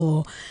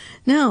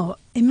Now,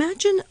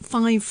 imagine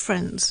five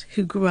friends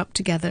who grew up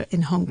together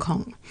in Hong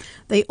Kong.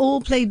 They all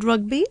played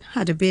rugby,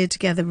 had a beer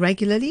together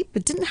regularly,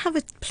 but didn't have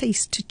a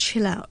place to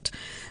chill out.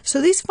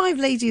 So these five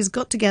ladies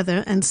got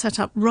together and set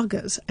up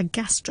Ruggers, a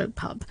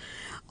gastropub.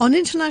 On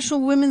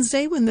International Women's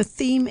Day, when the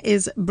theme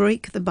is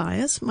Break the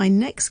Bias, my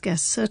next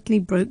guest certainly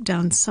broke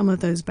down some of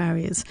those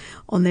barriers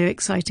on their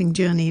exciting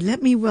journey.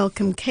 Let me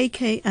welcome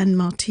KK and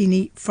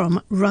Martini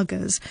from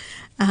Ruggers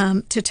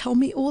to tell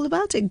me all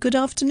about it. Good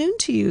afternoon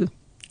to you.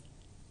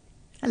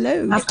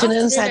 Hello.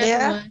 Afternoon,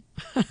 Sadia.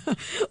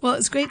 Well,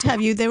 it's great to have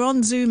you. They're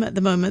on Zoom at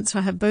the moment, so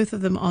I have both of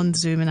them on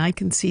Zoom and I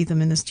can see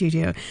them in the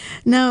studio.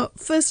 Now,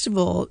 first of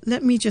all,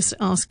 let me just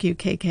ask you,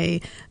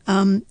 KK,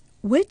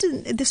 where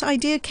did this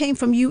idea came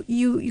from?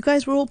 You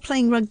guys were all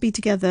playing rugby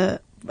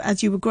together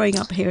as you were growing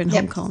up here in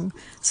Hong Kong.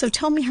 So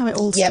tell me how it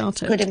all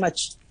started. Pretty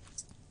much.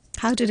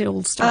 How did it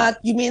all start?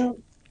 You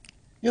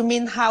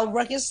mean how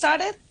rugby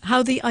started?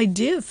 How the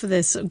idea for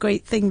this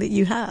great thing that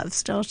you have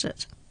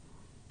started?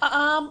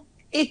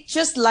 It's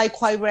just like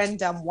quite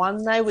random.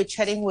 One night we're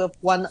chatting with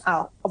one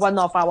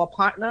of our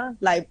partner,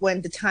 like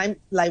when the time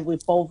like we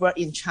both were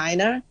in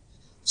China.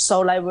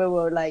 So like we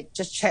were like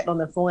just chat on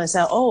the phone and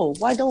said, oh,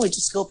 why don't we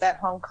just go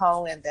back Hong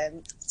Kong and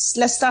then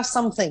let's start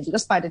something?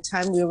 Because by the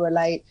time we were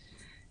like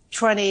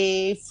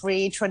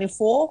 23,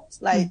 24,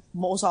 like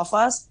most of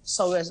us.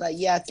 So it's like,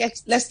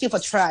 let's give a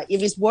try.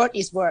 If it's work,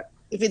 it's work.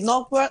 If it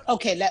not work,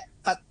 okay,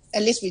 but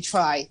at least we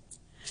try.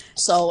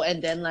 So,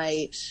 and then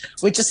like,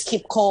 we just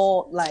keep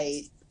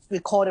we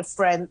call a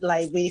friend,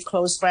 like really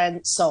close friend.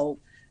 So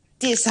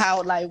this is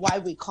how, like, why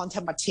we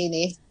contact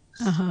Martini.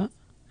 Uh-huh.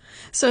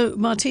 So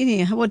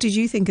Martini, what did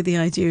you think of the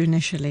idea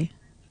initially?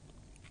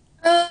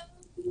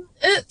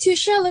 To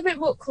share a little bit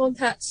more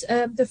context,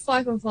 the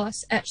five of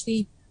us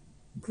actually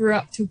grew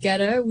up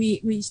together.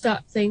 We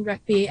started playing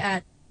rugby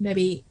at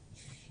maybe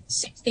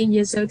 16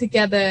 years old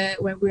together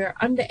when we were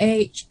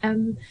underage.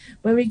 And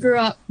when we grew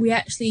up, we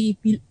actually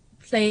be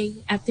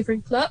playing at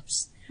different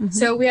clubs. Mm-hmm.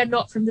 So we are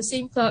not from the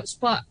same clubs,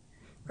 but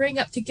growing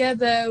up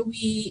together,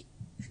 we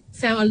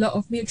found a lot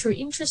of mutual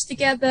interest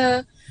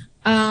together.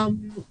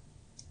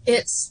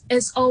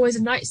 It's always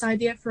a nice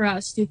idea for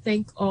us to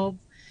think of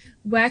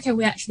where can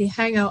we actually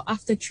hang out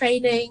after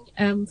training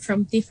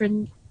from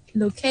different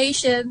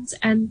locations.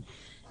 And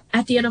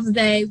at the end of the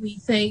day, we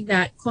think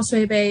that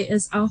Causeway Bay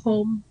is our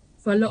home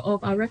for a lot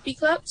of our rugby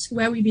clubs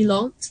where we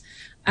belong.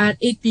 And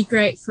it'd be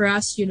great for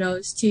us,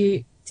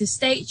 to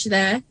stage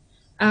there,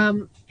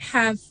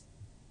 have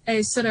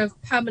a sort of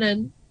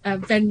permanent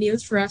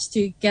venues for us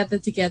to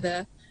group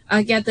together,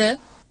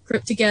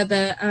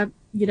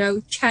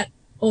 chat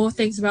all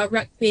things about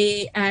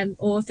rugby and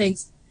all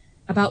things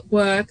about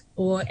work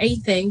or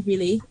anything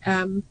really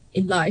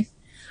in life.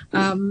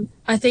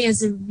 I think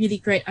it's a really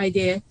great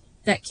idea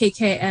that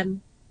KK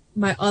and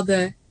my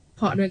other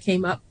partner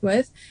came up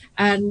with.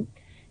 And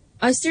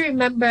I still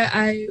remember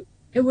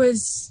it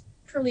was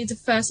probably the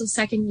first or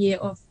second year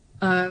of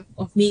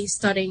me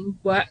studying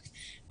work,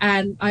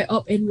 and I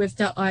opt in with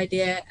that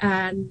idea.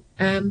 And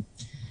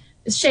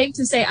it's a shame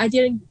to say I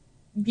didn't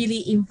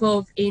really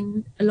involve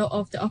in a lot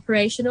of the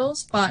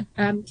operationals, but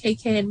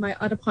KK and my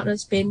other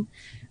partners been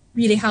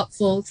really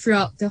helpful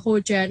throughout the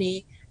whole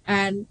journey.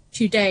 And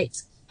to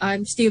date,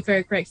 I'm still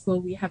very grateful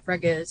we have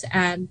Ruggers,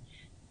 and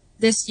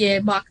this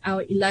year marked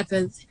our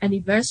 11th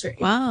anniversary.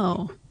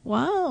 Wow.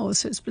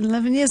 So it's been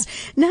 11 years.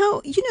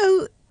 Now,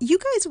 you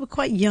guys were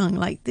quite young,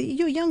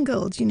 you're young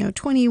girls,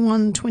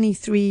 21,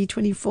 23,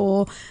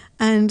 24,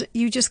 and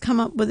you just come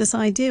up with this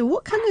idea.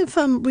 What kind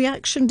of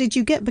reaction did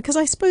you get? Because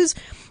I suppose,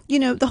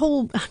 the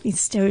whole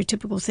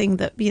stereotypical thing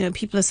that,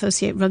 people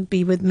associate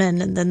rugby with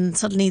men, and then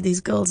suddenly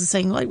these girls are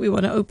saying, like, we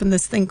want to open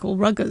this thing called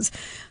Ruggers.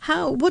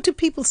 What did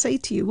people say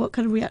to you? What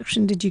kind of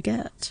reaction did you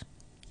get?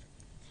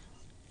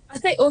 I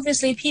think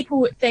obviously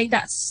people would think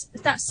that's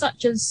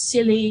such a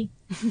silly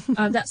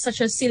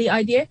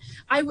idea.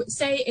 I would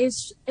say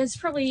it's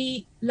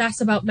probably less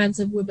about men's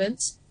and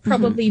women's,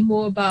 probably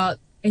more about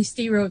a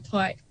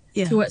stereotype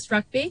towards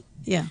rugby.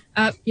 Yeah.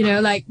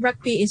 Like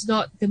rugby is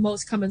not the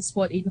most common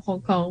sport in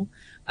Hong Kong.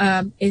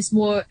 It's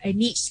more a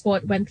niche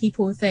sport when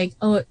people think,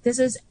 oh, this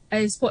is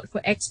a sport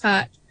for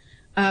expat.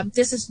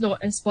 This is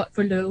not a sport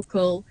for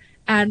local.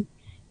 And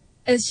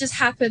it's just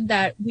happened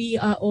that we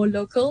are all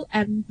local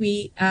and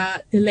we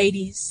are the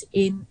ladies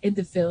in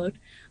the field.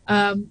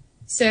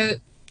 So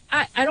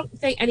I don't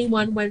think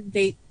anyone, when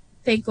they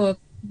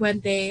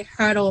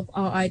heard of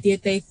our idea,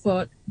 they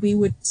thought we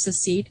would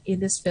succeed in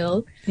this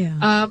field.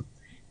 Yeah.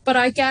 But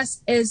I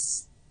guess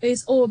it's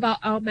all about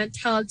our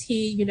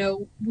mentality.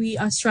 We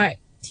are striving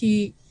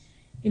to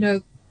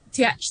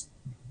actually,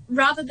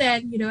 rather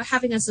than,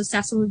 having a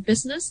successful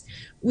business,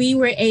 we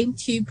were aimed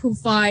to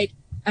provide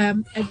a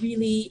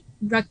really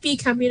rugby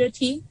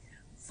community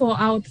for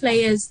our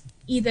players,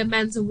 either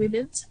men's or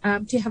women's,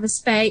 to have a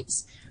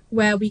space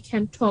where we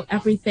can talk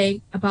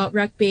everything about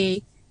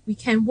rugby. We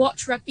can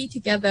watch rugby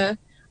together.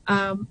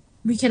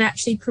 We can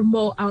actually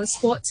promote our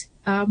sport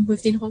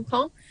within Hong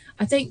Kong.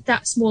 I think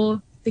that's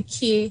more the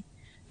key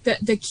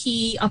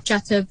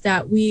objective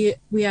that we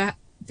are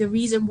the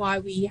reason why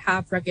we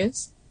have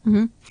ruggers.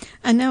 Mm-hmm.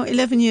 And now,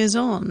 11 years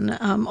on,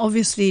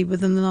 obviously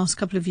within the last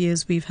couple of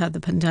years, we've had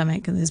the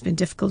pandemic and there's been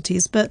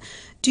difficulties. But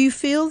do you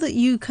feel that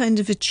you kind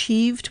of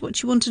achieved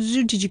what you wanted to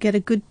do? Did you get a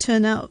good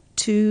turnout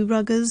to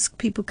ruggers,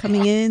 people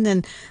coming in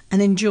and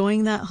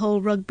enjoying that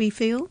whole rugby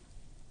feel?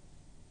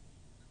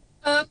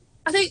 I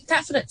think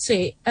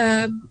definitely.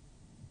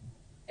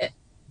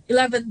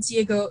 11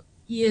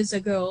 years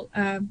ago,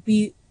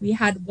 we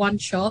had one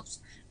shop.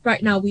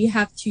 Right now, we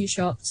have two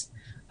shops.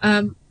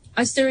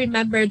 I still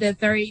remember the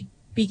very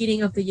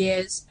beginning of the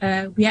years,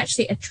 we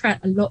actually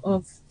attract a lot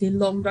of the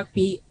long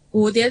rugby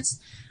audience.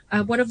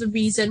 One of the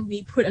reasons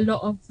we put a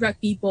lot of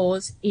rugby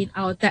balls in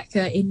our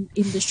decker in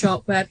the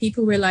shop, where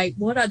people were like,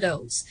 what are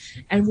those?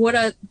 And what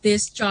are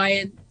these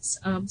giant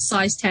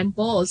size 10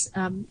 balls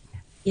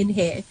in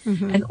here?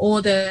 Mm-hmm. And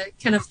all the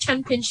kind of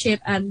championship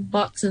and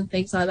box and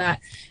things like that.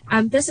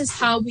 And this is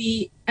how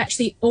we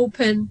actually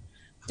open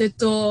the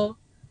door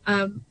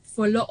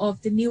for a lot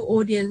of the new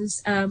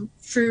audience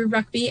through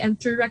rugby and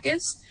through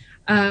ruggers.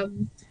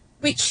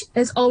 Which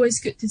is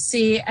always good to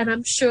see, and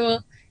I'm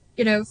sure,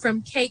 you know,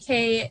 from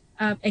KK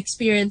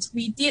experience,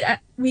 we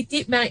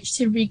did manage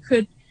to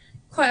recruit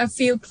quite a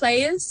few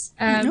players,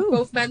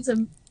 both men's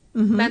and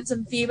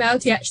female,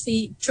 to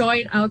actually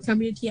join our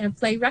community and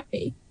play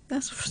rugby.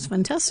 That's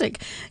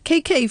fantastic.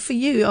 KK, for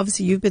you,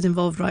 obviously you've been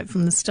involved right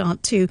from the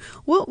start too.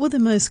 What were the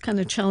most kind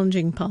of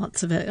challenging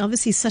parts of it?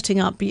 Obviously setting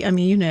up, I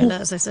mean, you know,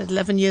 as I said,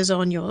 11 years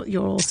on,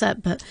 you're all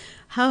set, but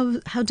how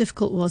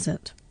difficult was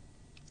it?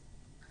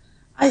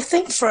 I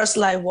think first,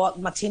 like what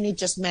Martini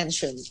just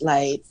mentioned,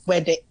 like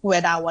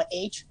when our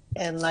age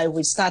and like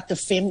we start the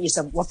film is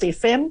a rugby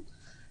film,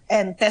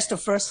 and that's the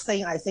first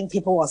thing I think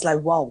people was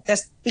like, wow,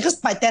 that's because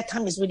by that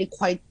time it's really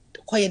quite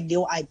a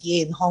new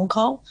idea in Hong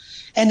Kong.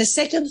 And the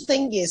second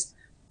thing is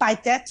by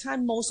that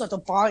time most of the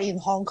bar in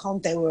Hong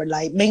Kong, they were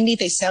like mainly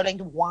they selling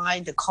the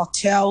wine, the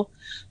cocktail,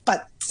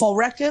 but for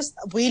records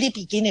really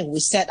beginning we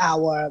set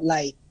our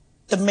like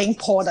the main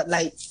product,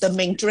 like the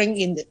main drink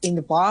in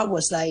the bar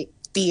was like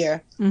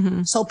beer.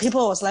 Mm-hmm. So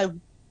people was like,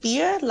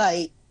 beer,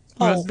 like,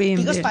 oh,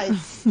 because by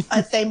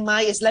they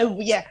might it's like,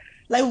 yeah,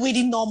 like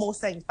really normal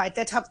thing by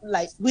that time,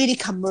 like really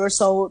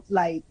commercial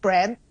like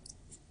brand,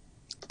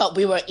 but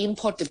we were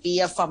import the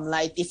beer from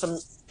like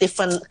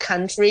different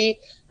country,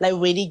 like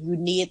really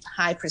unique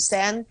high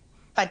percent.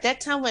 By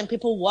that time when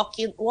people walk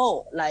in,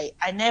 whoa, like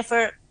I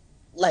never,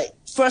 like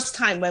first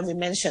time when we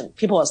mentioned,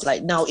 people was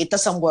like, no, it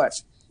doesn't work.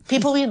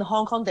 People in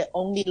Hong Kong, they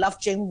only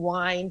love drink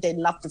wine. They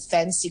love the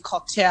fancy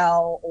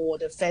cocktail or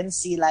the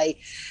fancy like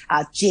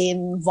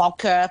gin,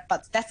 vodka,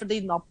 but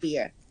definitely not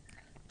beer.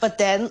 But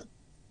then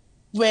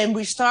when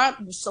we start,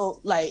 so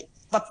like,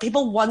 but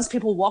once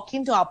people walk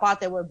into our bar,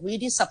 they were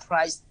really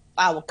surprised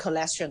by our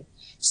collection.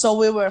 So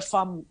we were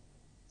from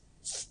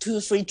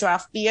 2-3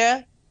 draft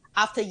beer.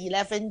 After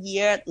 11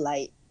 years,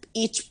 like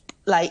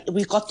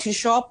we got 2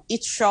 shops.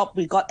 Each shop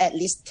we got at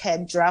least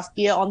 10 draft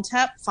beer on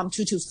tap, from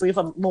 2 to 3,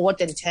 from more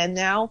than 10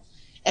 now.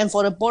 And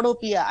for the bottle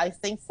beer, I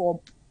think for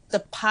the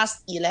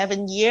past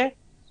 11 years,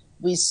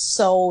 we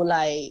sold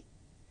like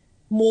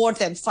more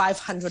than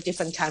 500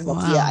 different kinds of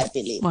beer, I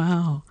believe.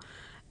 Wow.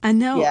 And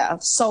now... Yeah,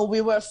 so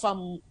we were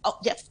from... Oh,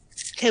 yeah,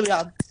 carry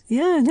on.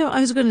 Yeah, no,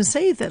 I was going to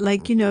say that,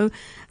 like, you know,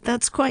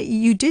 that's quite...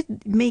 You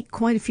did make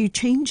quite a few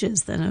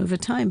changes then over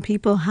time.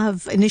 People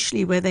have,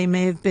 initially, where they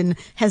may have been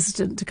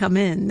hesitant to come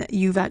in,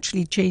 you've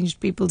actually changed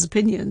people's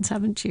opinions,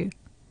 haven't you?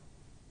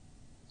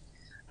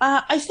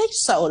 I think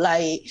so.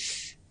 Like,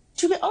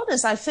 to be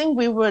honest, I think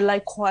we were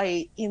like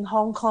quite in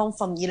Hong Kong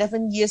from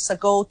 11 years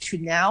ago to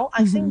now.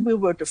 I think we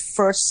were the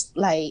first,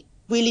 like,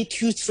 really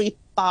 2-3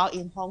 bar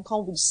in Hong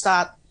Kong would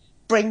start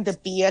bring the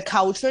beer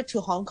culture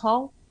to Hong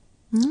Kong.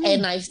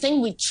 And I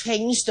think we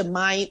changed the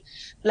mind,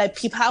 like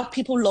how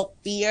people look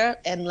beer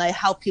and like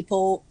how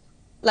people,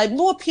 like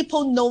more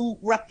people know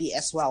rugby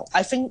as well.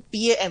 I think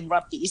beer and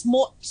rugby is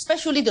more,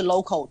 especially the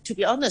local, to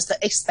be honest, the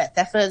expat,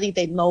 definitely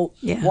they know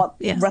what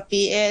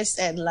rugby is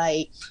and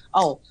like,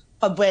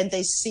 but when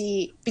they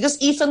see, because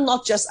even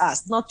not just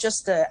us, not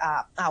just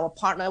our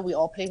partner, we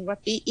all playing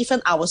rugby,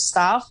 even our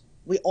staff,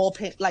 we all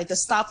play, like the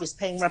staff is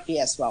playing rugby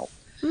as well.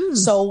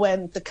 So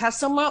when the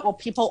customer or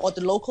people or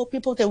the local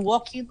people, they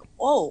walk in,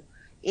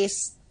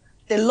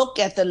 they look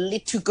at the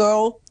little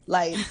girl,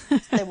 like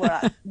they were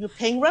like, you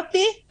playing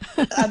rugby?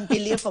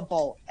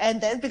 Unbelievable. And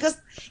then because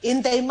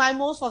in their mind,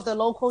 most of the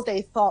local,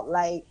 they thought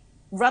like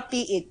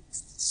rugby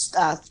is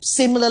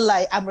similar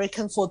like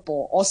American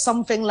football or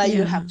something like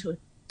you have to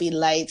be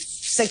like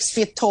 6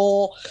 feet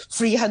tall,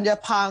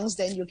 300 pounds,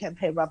 then you can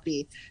play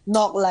rugby.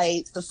 Not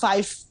like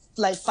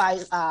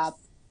the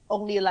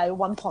only like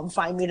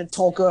 1.5 meter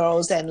tall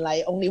girls and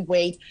like only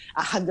weigh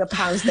 100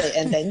 pounds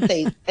and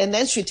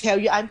then she tell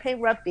you I'm playing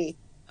rugby.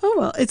 Oh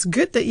well, it's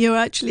good that you're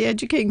actually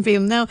educating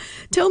them. Now,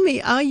 tell me,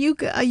 are you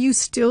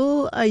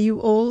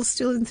all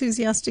still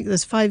enthusiastic?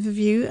 There's 5 of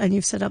you, and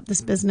you've set up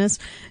this business.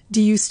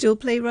 Do you still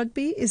play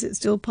rugby? Is it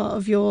still part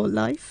of your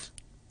life?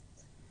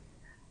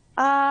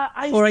 Or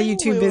are you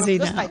too busy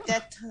now? By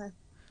that time,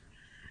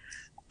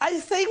 I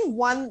think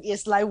one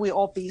is like we're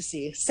all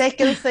busy.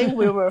 Second thing,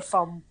 we were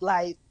from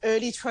like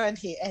early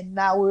 20 and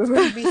now we're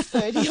mid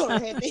 30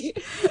 already.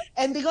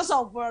 And because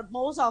of work,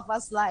 most of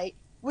us like,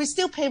 we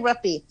still play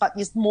rugby, but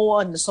it's more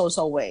in the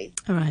social way.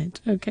 All right.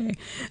 Okay.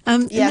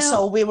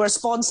 So we were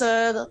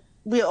sponsored.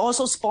 We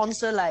also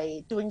sponsor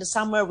like during the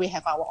summer, we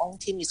have our own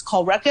team. It's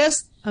called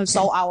Ruggers. Okay.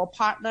 So our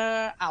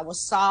partner, our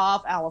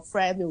staff, our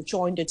friend will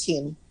join the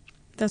team.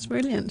 That's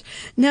brilliant.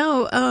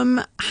 Now,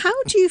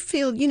 how do you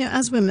feel,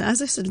 as women,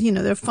 as I said,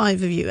 there are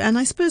 5 of you, and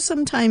I suppose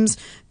sometimes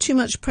too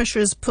much pressure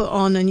is put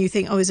on and you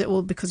think, oh, is it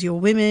all because you're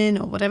women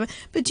or whatever?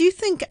 But do you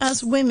think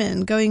as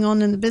women going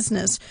on in the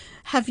business,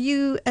 have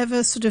you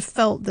ever sort of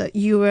felt that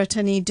you were at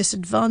any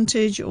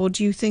disadvantage, or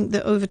do you think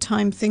that over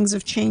time things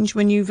have changed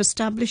when you've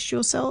established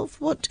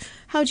yourself?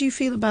 How do you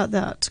feel about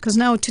that? Because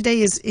now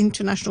today is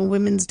International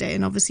Women's Day,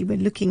 and obviously we're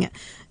looking at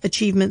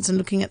achievements and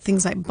looking at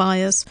things like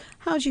bias.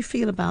 How do you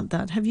feel about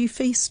that? Have you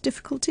faced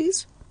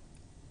difficulties?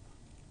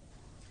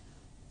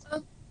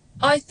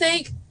 I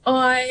think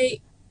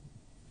I'm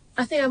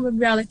a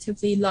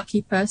relatively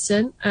lucky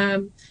person.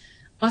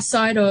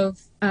 Aside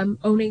of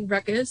owning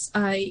Ruggers,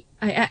 I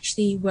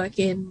actually work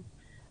in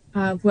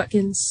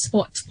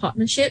sports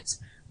partnerships,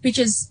 which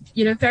is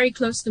very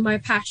close to my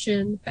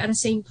passion. But at the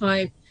same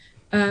time,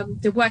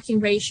 the working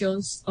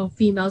ratios of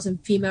females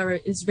and female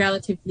is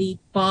relatively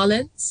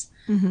balanced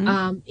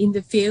in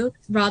the field,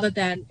 rather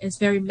than it's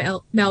very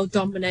male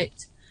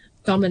dominant.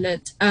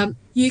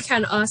 You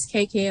can ask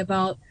KK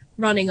about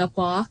running a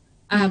bar.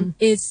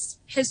 Is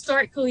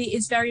historically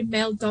very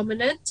male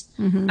dominant.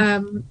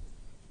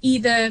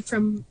 Either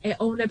from an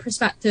owner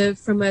perspective,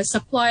 from a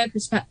supplier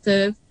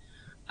perspective,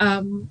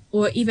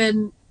 or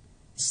even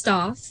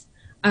staff.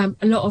 A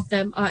lot of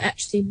them are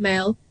actually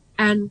male.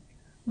 And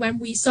when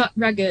we start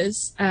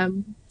Ruggers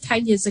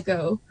 10 years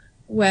ago,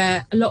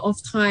 where a lot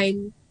of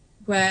time,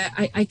 where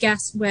I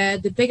guess where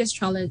the biggest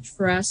challenge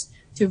for us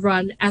to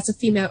run as a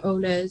female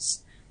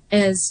owners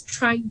is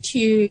trying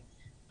to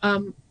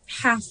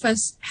have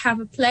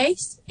a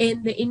place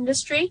in the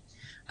industry.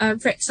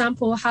 For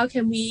example, how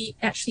can we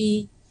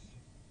actually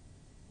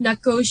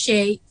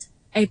negotiate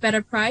a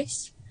better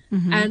price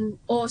and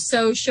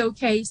also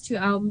showcase to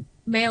our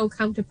male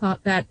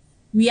counterpart that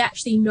we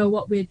actually know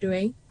what we're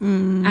doing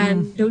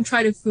and don't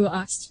try to fool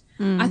us.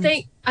 I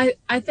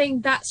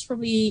think that's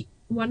probably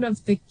one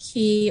of the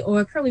key,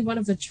 or probably one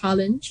of the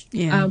challenge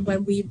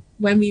when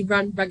we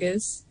run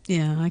Ruggers.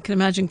 Yeah, I can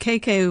imagine.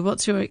 KK,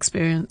 what's your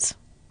experience?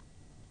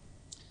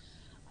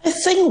 I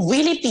think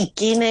really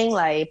beginning,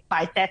 like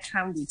by that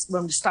time,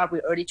 when we start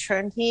with early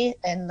 20,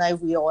 and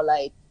like we all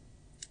like,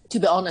 to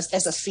be honest,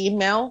 as a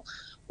female,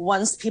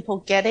 once people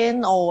get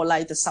in or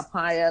like the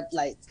supplier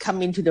like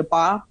come into the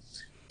bar,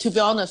 to be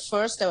honest,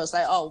 first they was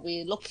like, oh,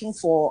 we're looking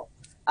for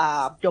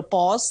your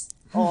boss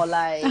or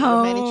like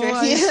your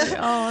manager here.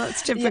 Oh,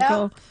 that's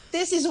typical.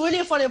 This is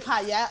really funny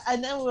part,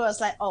 And then we was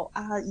like,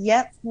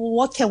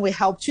 what can we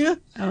help you?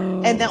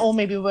 And then,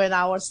 maybe when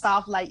our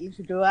staff like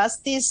introduce us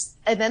this,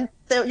 and then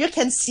you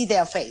can see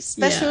their face,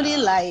 especially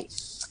like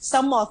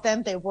some of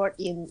them, they work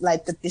in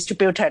like the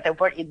distributor, they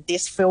work in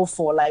this field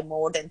for like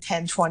more than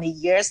 10, 20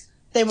 years.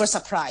 They were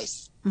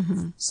surprised.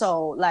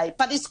 So like,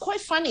 but it's quite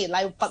funny.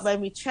 Like, but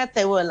when we chat,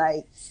 they were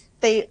like,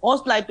 they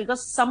also like,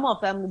 because some of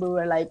them we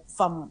were like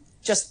from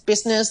just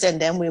business, and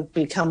then we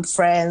become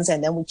friends,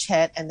 and then we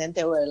chat, and then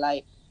they were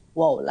like,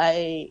 whoa,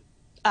 like,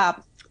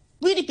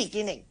 really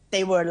beginning,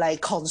 they were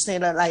like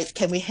consider like,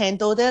 can we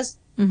handle this?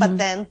 But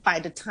then by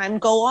the time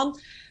go on,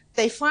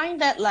 they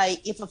find that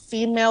like, if a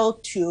female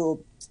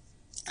to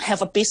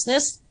have a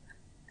business,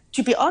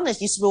 to be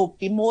honest, it will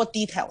be more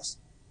details,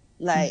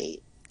 like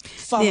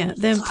from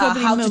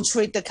how to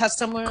treat the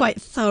customer.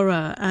 Quite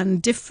thorough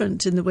and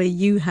different in the way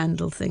you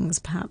handle things,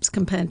 perhaps,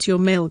 compared to your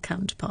male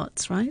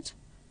counterparts, right?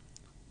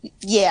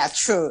 Yeah,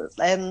 true.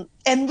 And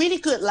really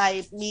good,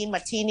 like me,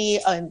 Martini,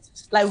 and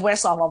like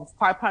rest of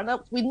our partner,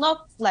 we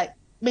not like,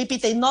 maybe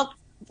they not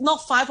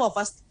 5 of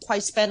us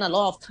quite spend a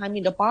lot of time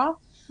in the bar,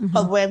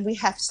 but when we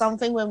have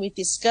something, when we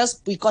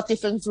discuss, we got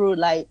different through,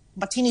 like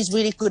Martini is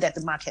really good at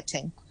the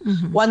marketing.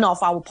 One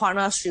of our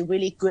partners, she's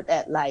really good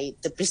at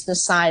like the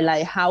business side,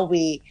 like how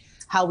we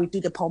do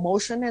the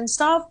promotion and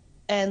stuff.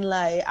 And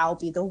like, I'll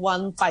be the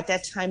one, by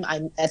that time,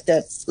 I'm at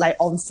the like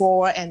on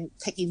floor and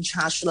take in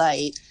charge,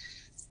 like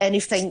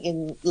anything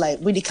in like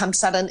really come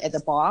sudden at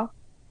the bar.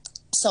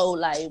 So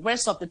like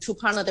rest of the 2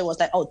 partners, they was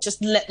like, oh,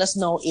 just let us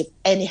know if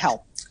any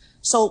help.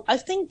 So I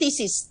think this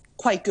is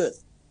quite good.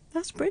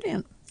 That's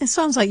brilliant. It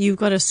sounds like you've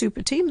got a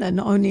super team then,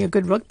 not only a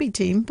good rugby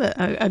team, but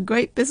a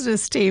great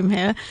business team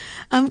here.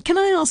 Can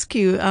I ask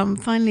you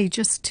finally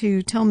just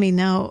to tell me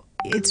now,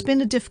 it's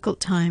been a difficult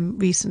time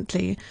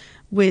recently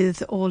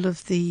with all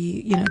of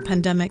the,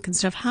 pandemic and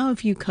stuff. How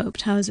have you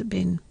coped? How has it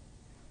been?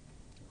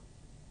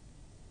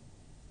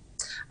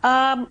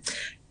 To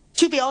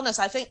be honest,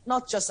 I think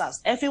not just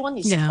us. Everyone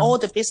is, all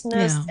the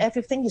business,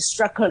 everything is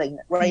struggling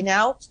right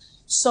now.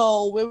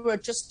 So we were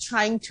just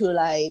trying to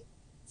like,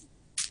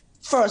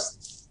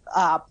 first,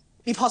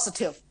 be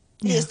positive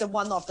This is the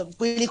one of the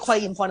really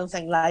quite important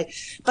thing. Like,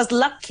 but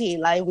lucky,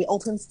 like we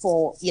opened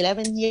for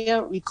 11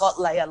 years, we got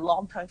like a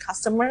long-term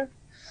customer.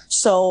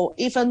 So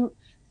even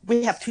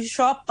we have 2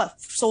 shops,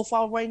 but so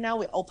far right now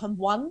we open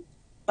 1.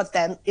 But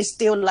then it's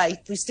still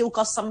like we still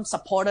got some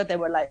supporter. They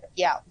were like,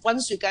 yeah,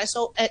 once you guys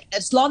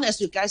as long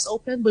as you guys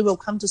open, we will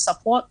come to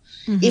support.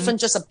 Even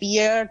just a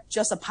beer,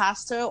 just a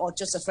pasta, or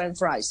just a French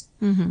fries.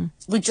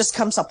 We just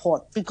come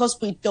support because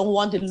we don't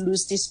want to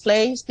lose this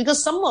place.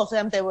 Because some of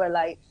them, they were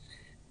like,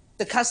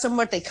 the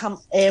customer, they come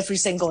every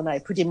single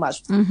night, pretty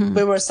much.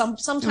 We were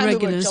sometimes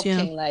Regulars, we were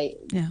joking like,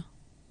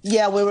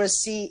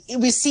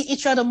 we see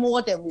each other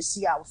more than we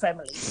see our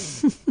family.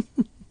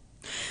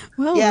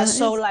 Well,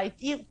 so like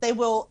if they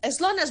will, as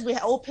long as we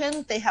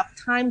open, they have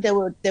time, they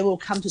will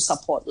come to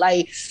support.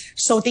 Like,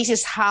 so this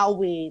is how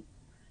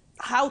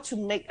to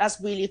make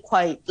us really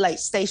quite like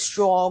stay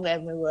strong.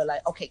 And we were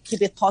like, okay,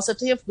 keep it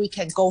positive. We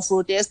can go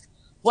through this.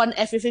 When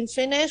everything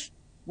finished,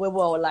 we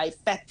will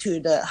like back to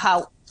the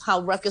how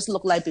Ruckus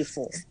looked like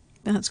before.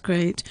 That's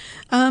great.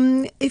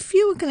 If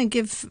you were going to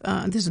give,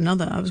 there's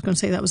another, I was going to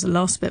say that was the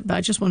last bit, but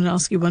I just wanted to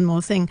ask you one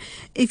more thing.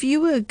 If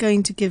you were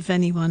going to give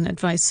anyone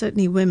advice,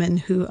 certainly women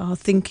who are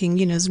thinking,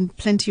 there's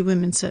plenty of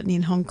women certainly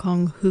in Hong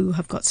Kong who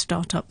have got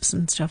startups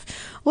and stuff,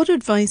 what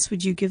advice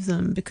would you give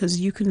them? Because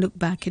you can look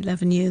back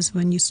 11 years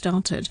when you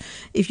started.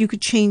 If you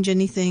could change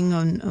anything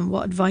on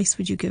what advice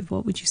would you give,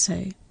 what would you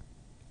say?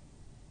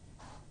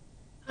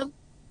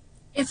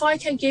 If I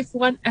can give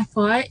one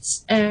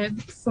advice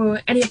for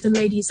any of the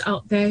ladies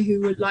out there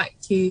who would like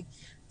to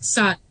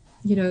start,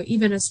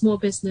 even a small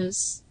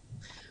business,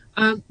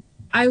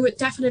 I would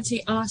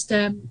definitely ask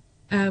them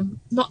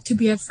not to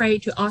be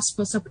afraid to ask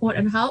for support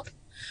and help.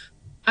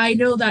 I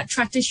know that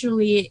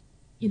traditionally,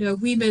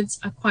 women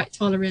are quite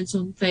tolerant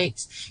on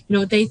things.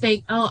 They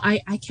think, oh,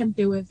 I can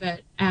deal with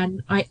it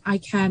and I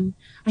can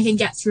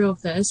get through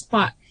of this.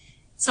 But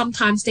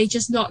sometimes they're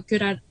just not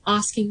good at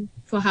asking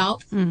for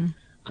help.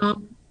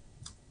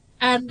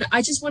 And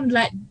I just want to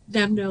let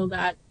them know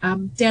that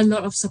there are a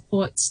lot of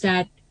supports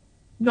that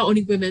not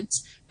only women,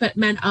 but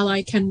men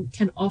alike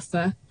can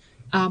offer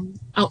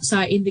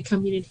outside in the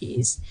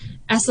communities.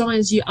 As long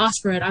as you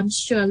ask for it, I'm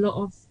sure a lot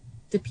of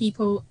the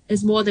people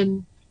is more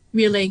than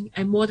willing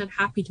and more than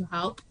happy to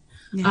help.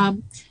 Yeah.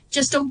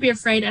 Just don't be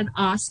afraid and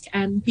ask,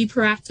 and be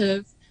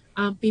proactive,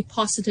 be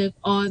positive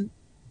on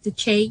the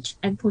change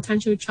and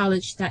potential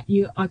challenge that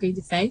you are going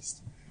to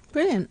face.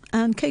 Brilliant.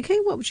 And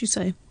KK, what would you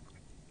say?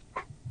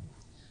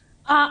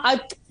 I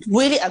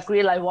really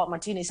agree like what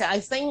Martini said. I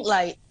think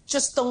like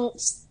just don't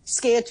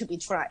scared to be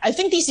tried. I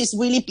think this is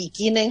really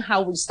beginning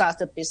how we start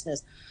the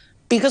business,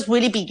 because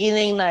really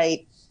beginning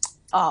like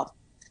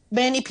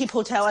many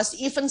people tell us,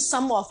 even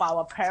some of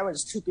our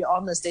parents, to be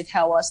honest, they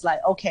tell us like,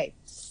 okay,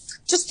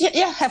 just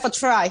have a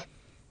try.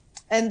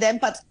 And then,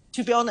 but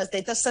to be honest,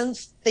 by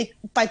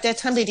that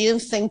time they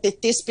didn't think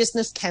that this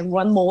business can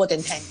run more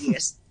than 10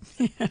 years.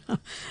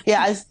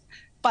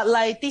 But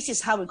like this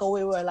is how we go.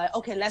 We were like,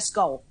 okay, let's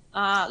go.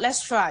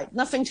 Let's try.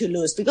 Nothing to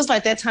lose. Because by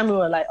that time we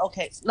were like,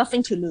 okay,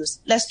 nothing to lose.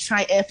 Let's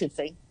try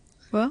everything.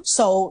 Well,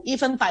 so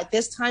even by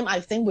this time, I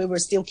think we will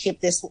still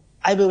keep this.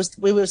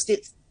 We will still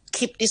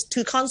keep these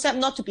 2 concepts.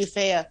 Not to be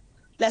fair.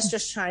 Let's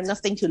just try.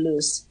 Nothing to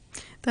lose.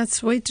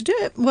 That's the way to do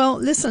it. Well,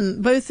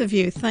 listen, both of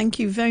you, thank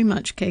you very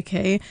much,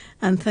 KK,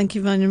 and thank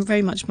you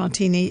very much,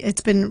 Martini.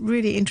 It's been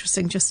really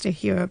interesting just to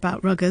hear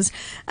about Ruggers,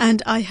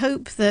 and I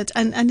hope that,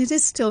 and it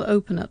is still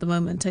open at the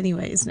moment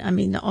anyways, I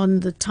mean, on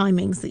the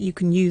timings that you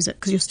can use it,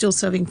 because you're still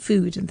serving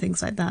food and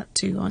things like that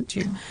too, aren't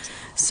you?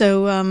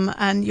 So,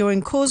 and you're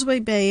in Causeway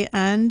Bay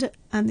and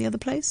the other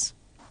place?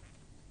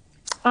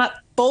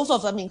 Both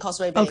of them in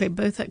Causeway Bay. Okay,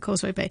 both at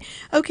Causeway Bay.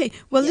 Okay,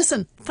 well,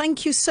 Listen,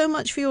 thank you so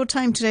much for your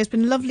time today. It's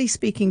been lovely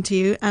speaking to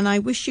you, and I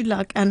wish you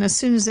luck. And as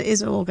soon as it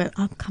is all good,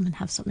 I'll come and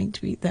have something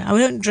to eat there. I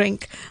don't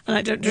drink, and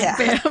I don't drink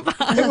beer, but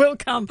I will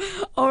come.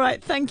 All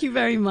right, thank you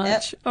very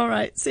much. All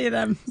right, see you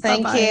then.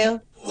 Thank Bye-bye.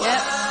 you.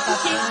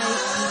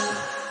 Bye-bye.